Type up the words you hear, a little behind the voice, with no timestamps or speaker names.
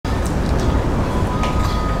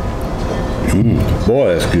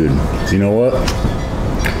Boy, that's good. You know what?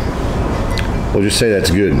 We'll just say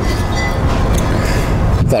that's good.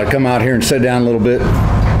 Thought I'd come out here and sit down a little bit,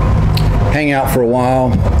 hang out for a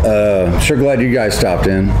while. Sure glad you guys stopped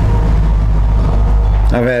in.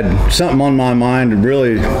 I've had something on my mind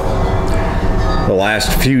really the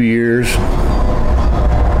last few years.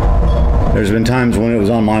 There's been times when it was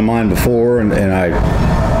on my mind before, and I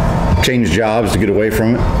changed jobs to get away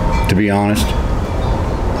from it, to be honest.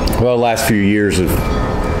 Well, the last few years,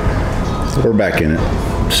 we're back in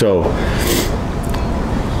it. So,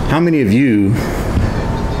 how many of you,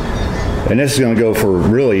 and this is going to go for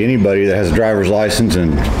really anybody that has a driver's license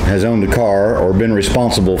and has owned a car or been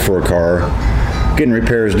responsible for a car, getting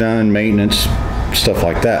repairs done, maintenance, stuff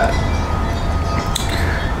like that.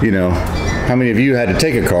 You know, how many of you had to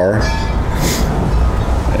take a car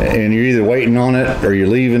and you're either waiting on it or you're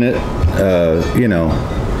leaving it? You know,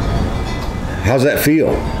 how's that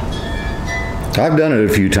feel? I've done it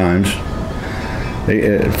a few times.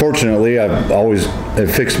 Fortunately, I've always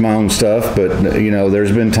fixed my own stuff, but you know,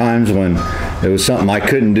 there's been times when it was something I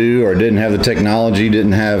couldn't do or didn't have the technology,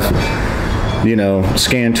 didn't have, you know,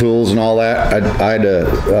 scan tools and all that.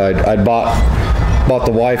 I'd bought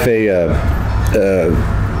the wife a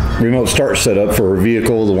remote start setup for her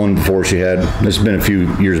vehicle, the one before she had. This has been a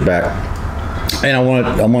few years back, and I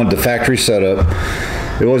wanted the factory setup.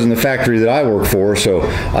 It wasn't the factory that I work for, so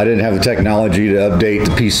I didn't have the technology to update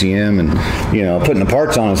the PCM, and you know, putting the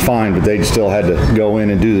parts on is fine, but they still had to go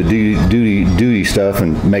in and do the duty stuff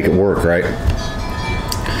and make it work right.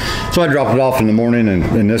 So I dropped it off in the morning,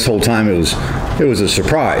 and this whole time it was a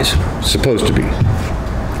surprise, supposed to be.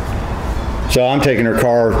 So I'm taking her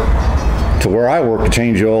car to where I work to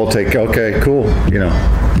change oil. Okay, cool, you know.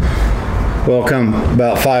 Well, come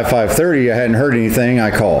about 5:30, I hadn't heard anything.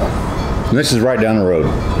 I call. And this is right down the road.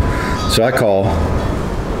 So I call.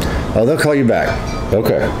 Oh, they'll call you back.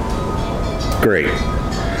 Okay. Great.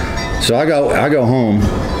 So I go home,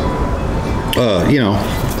 you know,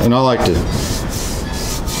 and I like to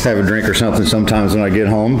have a drink or something sometimes when I get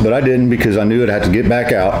home, but I didn't because I knew I'd have to get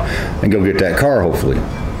back out and go get that car, hopefully.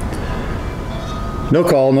 No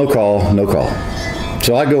call, no call, no call.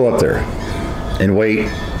 So I go up there and wait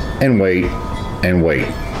and wait and wait.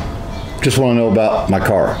 Just want to know about my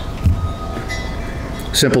car.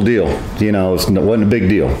 Simple deal, you know, it wasn't a big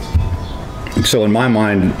deal. So in my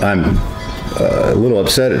mind, I'm a little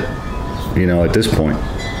upset, you know, at this point.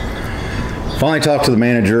 Finally talked to the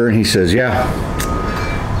manager, and he says, yeah,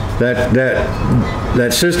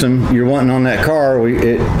 that system you're wanting on that car,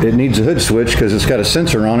 it needs a hood switch because it's got a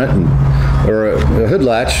sensor on it, or a hood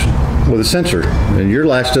latch with a sensor, and your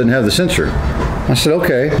latch doesn't have the sensor. I said,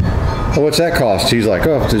 okay, well, what's that cost? He's like,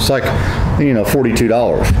 oh, it's like, you know,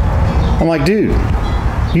 $42. I'm like, dude,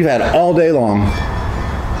 you've had all day long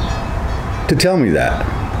to tell me that.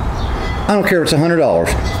 I don't care if it's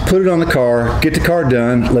 $100. Put it on the car, get the car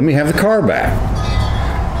done, let me have the car back.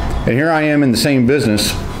 And here I am in the same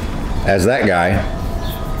business as that guy,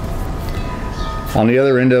 on the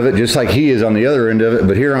other end of it, just like he is on the other end of it,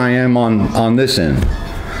 but here I am on this end.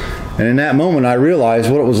 And in that moment, I realized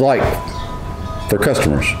what it was like for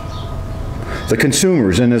customers, the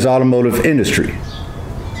consumers in this automotive industry.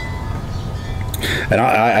 And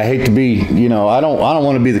I hate to be, you know, I don't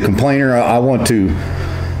want to be the complainer. I want to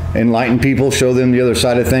enlighten people, show them the other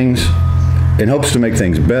side of things in hopes to make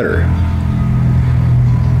things better.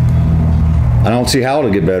 I don't see how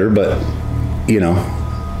it'll get better, but, you know,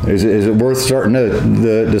 is it worth starting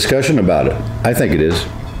the discussion about it? I think it is.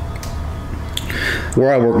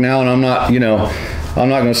 Where I work now, and I'm not, you know, I'm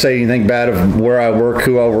not going to say anything bad of where I work,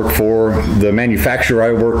 who I work for, the manufacturer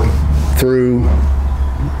I work through,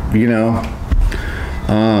 you know.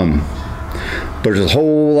 But there's a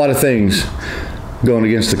whole lot of things going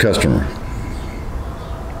against the customer.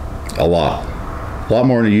 A lot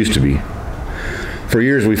more than it used to be. For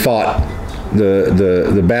years we fought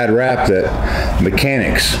the bad rap that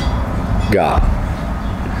mechanics got.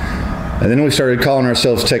 And then we started calling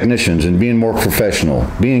ourselves technicians and being more professional,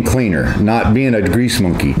 being cleaner, not being a grease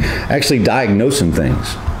monkey, actually diagnosing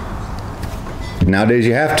things. Nowadays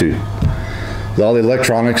you have to. With all the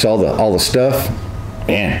electronics, all the stuff,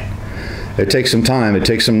 man, it takes some time, it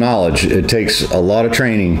takes some knowledge, it takes a lot of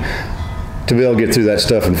training to be able to get through that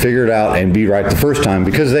stuff and figure it out and be right the first time,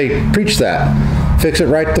 because they preach that. Fix it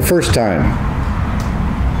right the first time.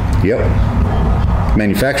 Yep.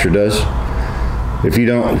 Manufacturer does. If you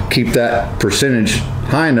don't keep that percentage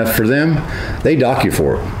high enough for them, they dock you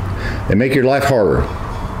for it. They make your life harder.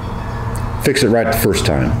 Fix it right the first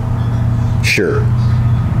time. Sure.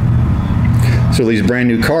 So these brand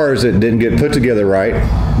new cars that didn't get put together right,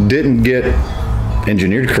 didn't get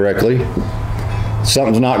engineered correctly,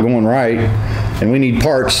 something's not going right, and we need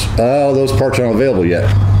parts. Oh, those parts aren't available yet.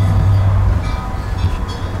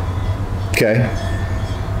 Okay.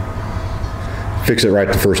 Fix it right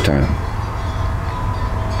the first time.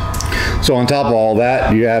 So on top of all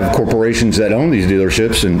that, you have corporations that own these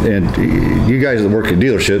dealerships, and you guys that work at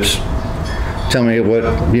dealerships, tell me what,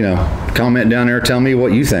 comment down there, tell me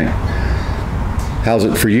what you think. How's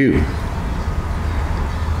it for you?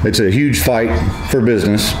 It's a huge fight for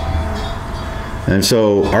business. And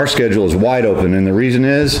so our schedule is wide open, and the reason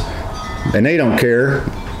is, and they don't care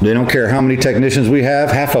how many technicians we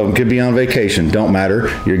have. Half of them could be on vacation, don't matter.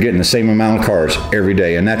 You're getting the same amount of cars every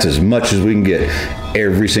day, and that's as much as we can get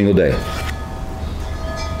every single day.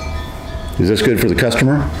 Is this good for the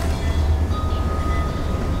customer?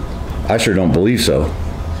 I sure don't believe so.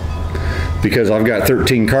 Because I've got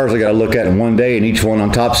 13 cars I got to look at in one day, and each one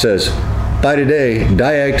on top says, buy today,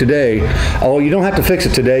 diag today. Oh, you don't have to fix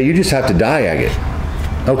it today, you just have to diag it.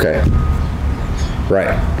 Okay. Right.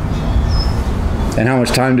 And how much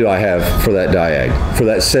time do I have for that diag, for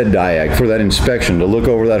that said diag, for that inspection, to look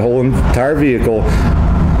over that whole entire vehicle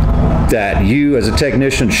that you as a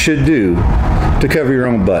technician should do to cover your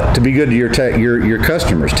own butt, to be good to your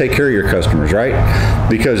customers, take care of your customers, right?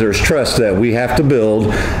 Because there's trust that we have to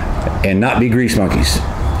build, and not be grease monkeys,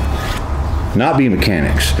 not be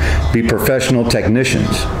mechanics, be professional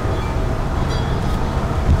technicians.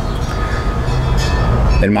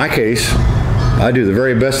 In my case, I do the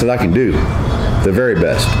very best that I can do, the very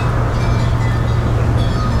best.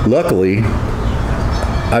 Luckily,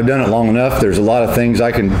 I've done it long enough. There's a lot of things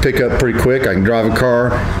I can pick up pretty quick. I can drive a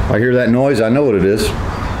car. I hear that noise, I know what it is.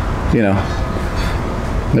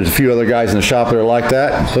 There's a few other guys in the shop that are like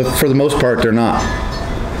that, but for the most part, they're not.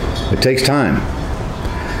 It takes time.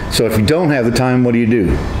 So if you don't have the time, what do you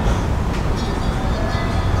do?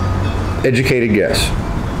 Educated guess.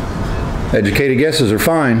 Educated guesses are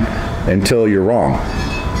fine until you're wrong.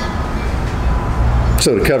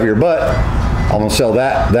 So to cover your butt, I'm gonna sell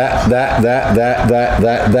that.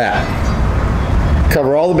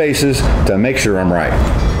 Cover all the bases to make sure I'm right.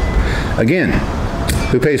 Again,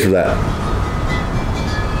 who pays for that?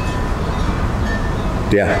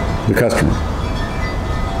 Yeah, the customer.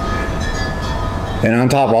 And on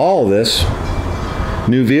top of all of this,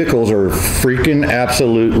 new vehicles are freaking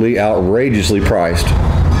absolutely outrageously priced.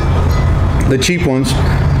 The cheap ones,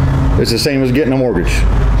 it's the same as getting a mortgage.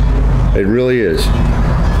 It really is.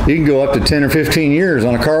 You can go up to 10 or 15 years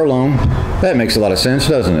on a car loan. That makes a lot of sense,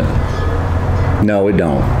 doesn't it? No, it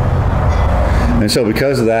don't. And so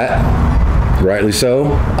because of that, rightly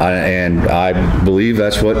so, I believe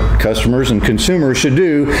that's what customers and consumers should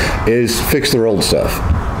do, is fix their old stuff.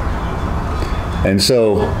 And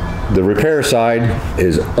so the repair side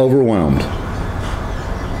is overwhelmed.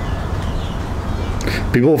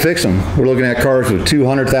 People will fix them. We're looking at cars with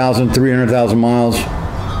 200,000, 300,000 miles,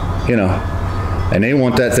 and they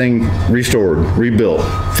want that thing restored, rebuilt,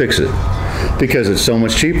 fix it, because it's so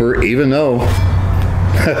much cheaper, even though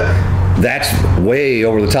that's way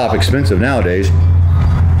over the top expensive nowadays,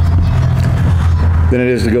 than it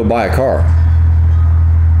is to go buy a car,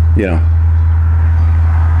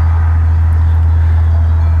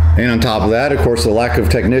 And on top of that, of course, the lack of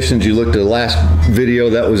technicians. You looked at the last video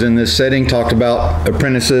that was in this setting, talked about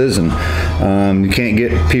apprentices, and you can't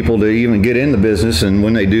get people to even get in the business, and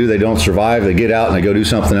when they do, they don't survive. They get out and they go do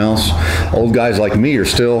something else. Old guys like me are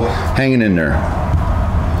still hanging in there,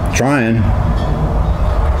 trying.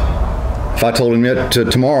 If I told them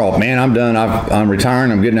tomorrow, man, I'm done, I'm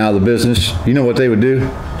retiring, I'm getting out of the business, you know what they would do?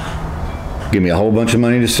 Give me a whole bunch of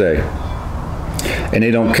money to stay. And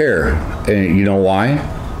they don't care. And you know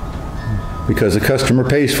why? Because the customer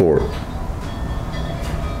pays for it.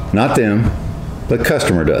 Not them, the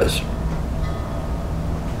customer does.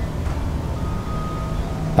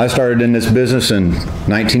 I started in this business in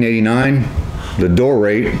 1989. The door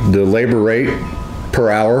rate, the labor rate per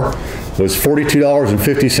hour was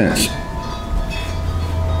 $42.50.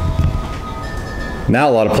 Now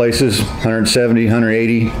a lot of places, 170,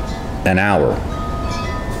 180 an hour.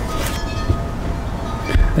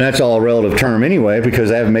 And that's all a relative term anyway, because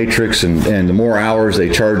they have matrix, and the more hours they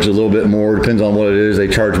charge a little bit more, depends on what it is, they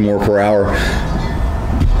charge more per hour.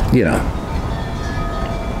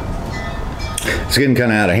 It's getting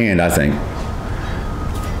kind of out of hand, I think.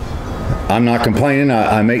 I'm not complaining,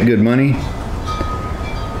 I make good money.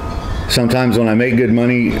 Sometimes when I make good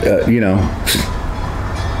money,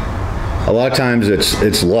 a lot of times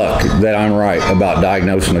it's luck that I'm right about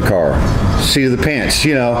diagnosing a car. Seat of the pants,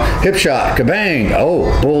 hip shot, kabang,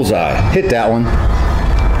 oh, bullseye, hit that one.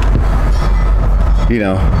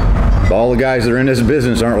 All the guys that are in this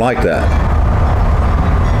business aren't like that.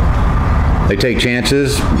 They take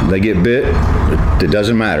chances, they get bit, it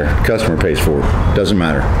doesn't matter. Customer pays for it, doesn't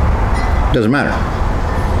matter. Doesn't matter.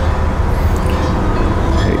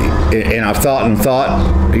 And I've thought and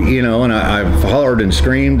thought, you know, and I've hollered and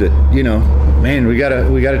screamed that, you know, man, we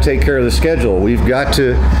gotta take care of the schedule. We've got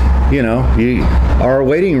to, you know, our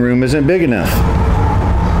waiting room isn't big enough.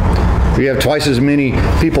 We have twice as many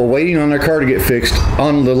people waiting on their car to get fixed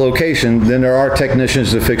on the location than there are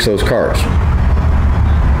technicians to fix those cars.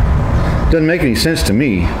 Doesn't make any sense to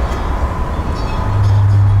me,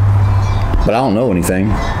 but I don't know anything.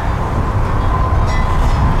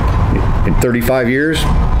 In 35 years,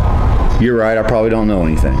 you're right, I probably don't know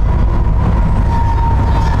anything.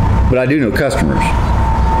 But I do know customers.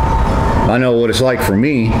 I know what it's like for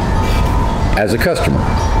me as a customer.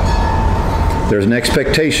 There's an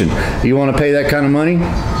expectation. You want to pay that kind of money?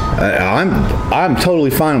 I'm totally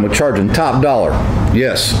fine with charging top dollar.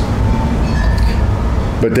 Yes.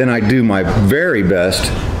 But then I do my very best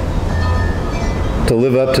to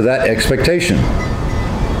live up to that expectation.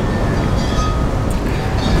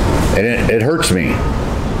 And it hurts me.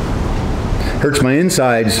 Hurts my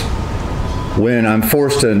insides when I'm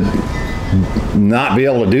forced to not be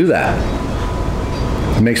able to do that.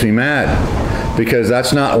 It makes me mad because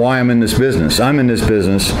that's not why I'm in this business. I'm in this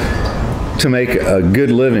business to make a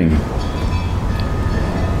good living,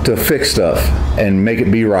 to fix stuff and make it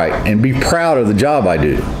be right and be proud of the job I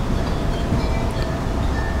do.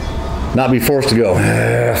 Not be forced to go,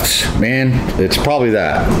 man, it's probably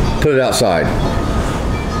that. Put it outside.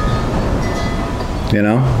 You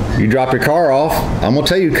know, you drop your car off. I'm gonna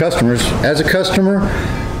tell you, customers, as a customer,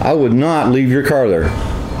 I would not leave your car there.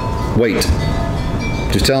 Wait.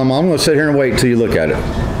 Just tell them I'm gonna sit here and wait until you look at it.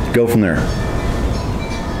 Go from there.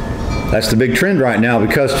 That's the big trend right now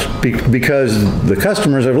because the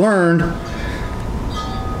customers have learned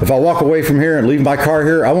if I walk away from here and leave my car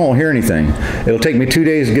here, I won't hear anything. It'll take me 2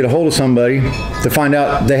 days to get a hold of somebody to find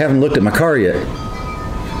out they haven't looked at my car yet.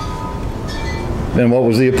 Then what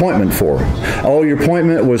was the appointment for? Oh, your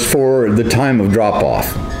appointment was for the time of drop-off.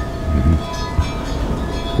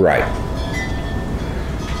 Mm-hmm. Right.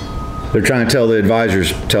 They're trying to tell the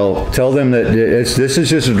advisors, tell them that this is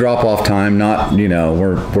just a drop-off time, not, you know,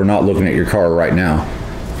 we're not looking at your car right now.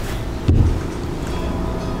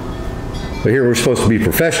 But here we're supposed to be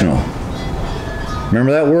professional.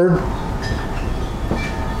 Remember that word?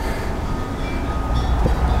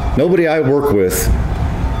 Nobody I work with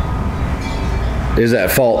is at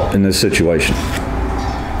fault in this situation.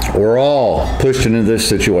 We're all pushed into this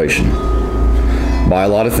situation by a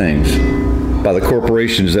lot of things. By the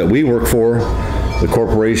corporations that we work for, the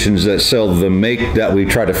corporations that sell the make that we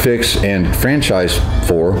try to fix and franchise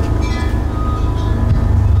for.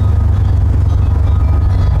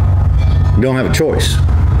 You don't have a choice.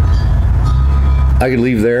 I could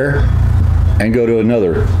leave there and go to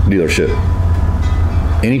another dealership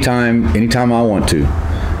anytime I want to.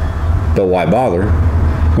 But why bother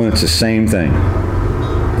when it's the same thing?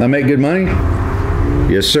 I make good money?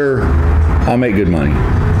 Yes, sir. I make good money.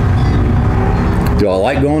 Do I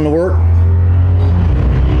like going to work?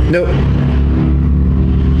 Nope.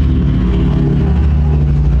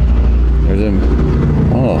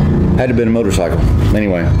 Had to have been a motorcycle.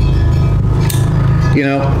 Anyway, you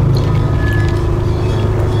know,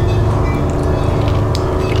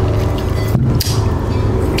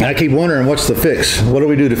 I keep wondering what's the fix? What do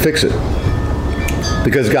we do to fix it?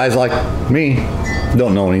 Because guys like me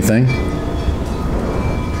don't know anything.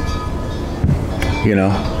 You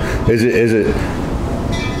know, is it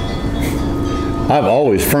I've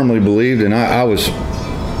always firmly believed, and I was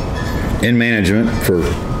in management for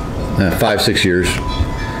 5-6 years.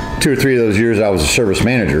 2 or 3 of those years I was a service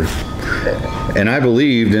manager, and I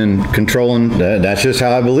believed in controlling. That's just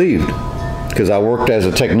how I believed, because I worked as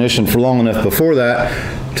a technician for long enough before that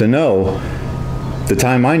to know the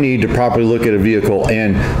time I need to properly look at a vehicle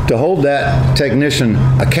and to hold that technician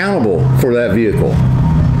accountable for that vehicle.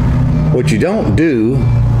 What you don't do,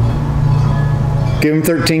 give him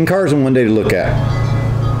 13 cars in one day to look at.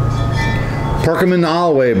 Park him in the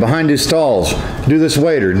aisleway behind his stalls. Do this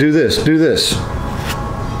waiter, do this, do this.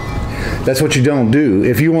 That's what you don't do.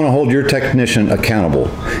 If you want to hold your technician accountable,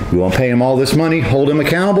 you want to pay him all this money, hold him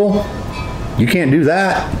accountable, you can't do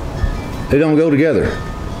that. They don't go together.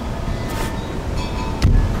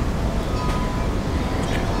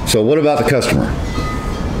 So what about the customer?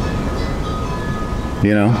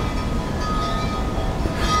 You know?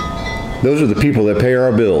 Those are the people that pay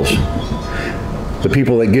our bills. The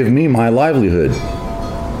people that give me my livelihood.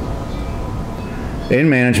 In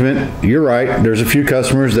management, you're right, there's a few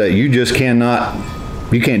customers that you just cannot,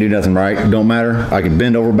 you can't do nothing right. Don't matter. I can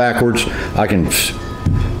bend over backwards. I can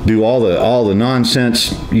do all the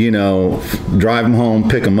nonsense, you know, drive them home,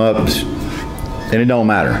 pick them up, and it don't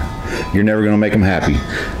matter. You're never going to make them happy.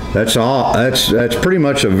 That's pretty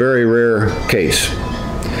much a very rare case.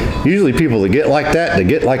 Usually people that get like that, they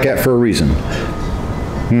get like that for a reason.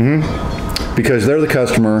 Because they're the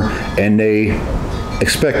customer and they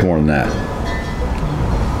expect more than that.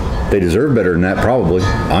 They deserve better than that, probably,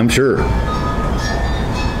 I'm sure.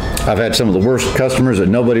 I've had some of the worst customers that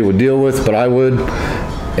nobody would deal with, but I would,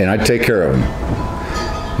 and I'd take care of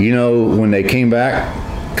them. You know, when they came back,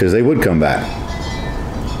 because they would come back.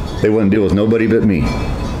 They wouldn't deal with nobody but me.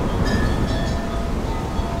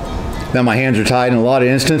 Now my hands are tied in a lot of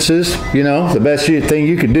instances, you know. The best thing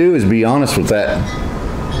you could do is be honest with that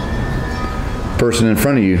person in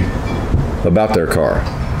front of you about their car.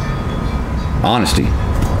 Honesty.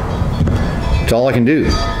 It's all I can do.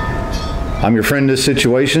 I'm your friend in this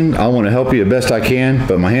situation. I want to help you the best I can,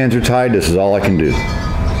 but my hands are tied. This is all I can do.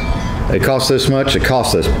 It costs this much. It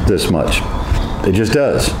costs this much. It just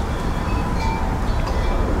does.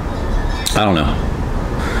 I don't know.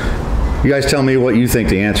 You guys tell me what you think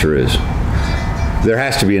the answer is. There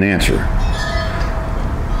has to be an answer.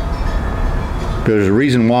 There's a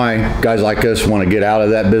reason why guys like us want to get out of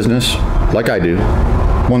that business, like I do,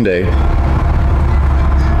 one day.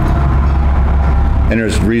 And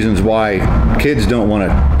there's reasons why kids don't want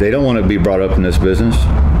to be brought up in this business.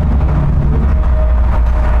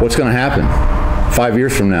 What's going to happen 5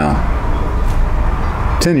 years from now?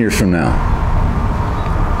 10 years from now?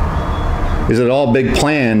 Is it all big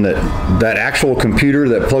plan that actual computer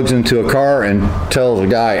that plugs into a car and tells a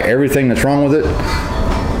guy everything that's wrong with it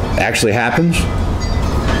actually happens?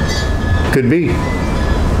 Could be.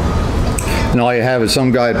 And all you have is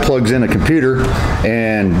some guy that plugs in a computer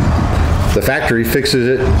and the factory fixes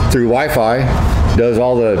it through Wi-Fi, does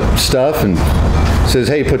all the stuff and says,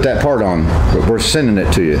 hey, put that part on. We're sending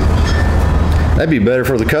it to you. That'd be better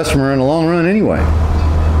for the customer in the long run anyway.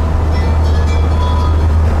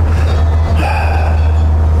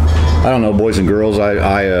 I don't know, boys and girls.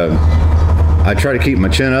 I try to keep my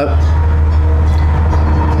chin up,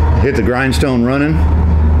 hit the grindstone running,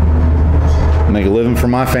 make a living for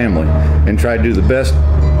my family, and try to do the best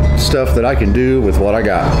stuff that I can do with what I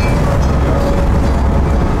got.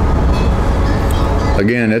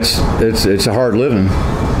 Again, it's a hard living.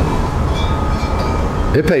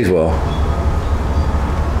 It pays well,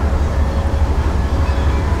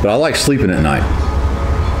 but I like sleeping at night.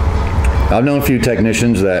 I've known a few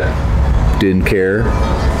technicians that didn't care.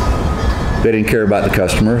 They didn't care about the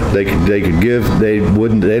customer. They could give. They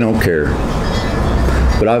don't care.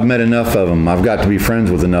 But I've met enough of them. I've got to be friends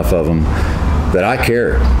with enough of them that I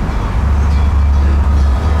care.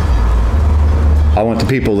 I want the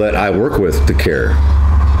people that I work with to care.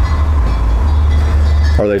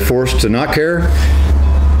 Are they forced to not care?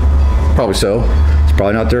 Probably so. It's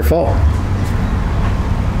probably not their fault.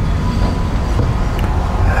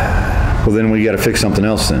 Well, then we got to fix something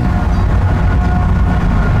else then.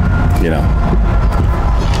 You know.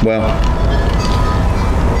 Well,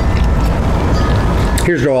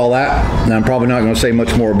 here's all that, and I'm probably not going to say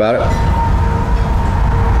much more about it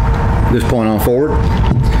this point on forward.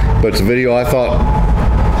 But it's a video I thought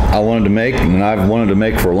I wanted to make, and I've wanted to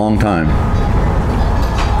make for a long time.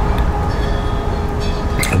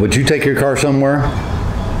 Would you take your car somewhere,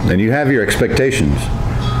 and you have your expectations?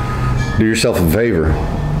 Do yourself a favor.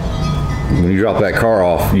 When you drop that car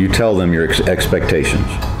off, you tell them your expectations.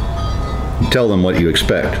 You tell them what you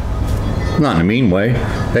expect. Not in a mean way.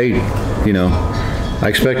 Hey, you know, I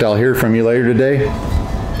expect I'll hear from you later today.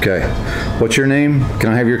 Okay. What's your name? Can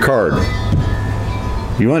I have your card?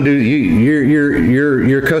 You want to do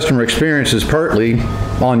your customer experience is partly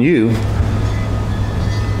on you.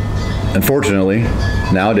 Unfortunately,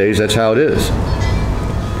 nowadays that's how it is.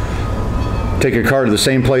 Take your car to the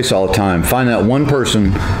same place all the time. Find that one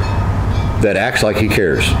person that acts like he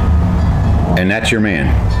cares, and that's your man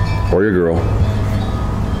or your girl,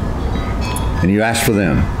 and you ask for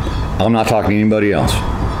them. I'm not talking to anybody else.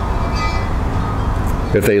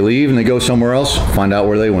 If they leave and they go somewhere else, find out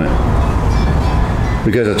where they went,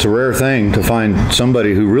 because it's a rare thing to find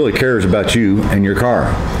somebody who really cares about you and your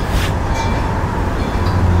car.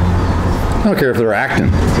 I don't care if they're acting,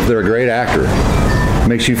 if they're a great actor.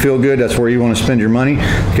 Makes you feel good, that's where you want to spend your money,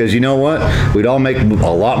 because you know what? We'd all make a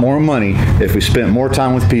lot more money if we spent more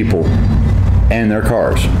time with people and their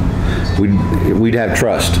cars. We'd have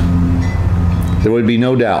trust. There would be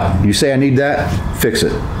no doubt. You say I need that, fix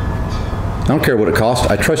it. I don't care what it costs,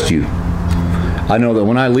 I trust you. I know that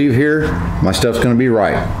when I leave here, my stuff's going to be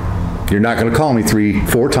right. You're not going to call me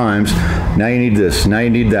 3-4 times. Now you need this, now you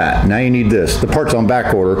need that, now you need this. The part's on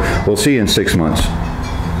back order, we'll see you in 6 months.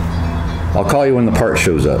 I'll call you when the part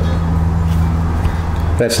shows up.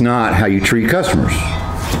 That's not how you treat customers.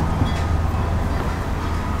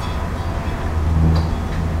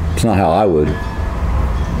 It's not how I would.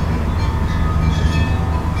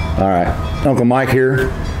 All right, Uncle Mike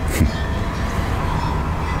here.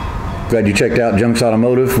 Glad you checked out Junks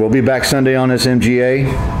Automotive. We'll be back Sunday on this MGA.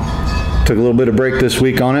 Took a little bit of break this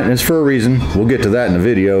week on it, and it's for a reason. We'll get to that in the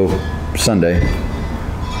video Sunday.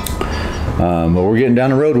 But we're getting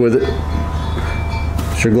down the road with it.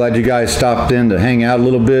 Sure glad you guys stopped in to hang out a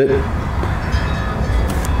little bit.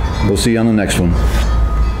 We'll see you on the next one.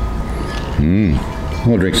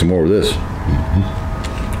 We'll drink some more of this.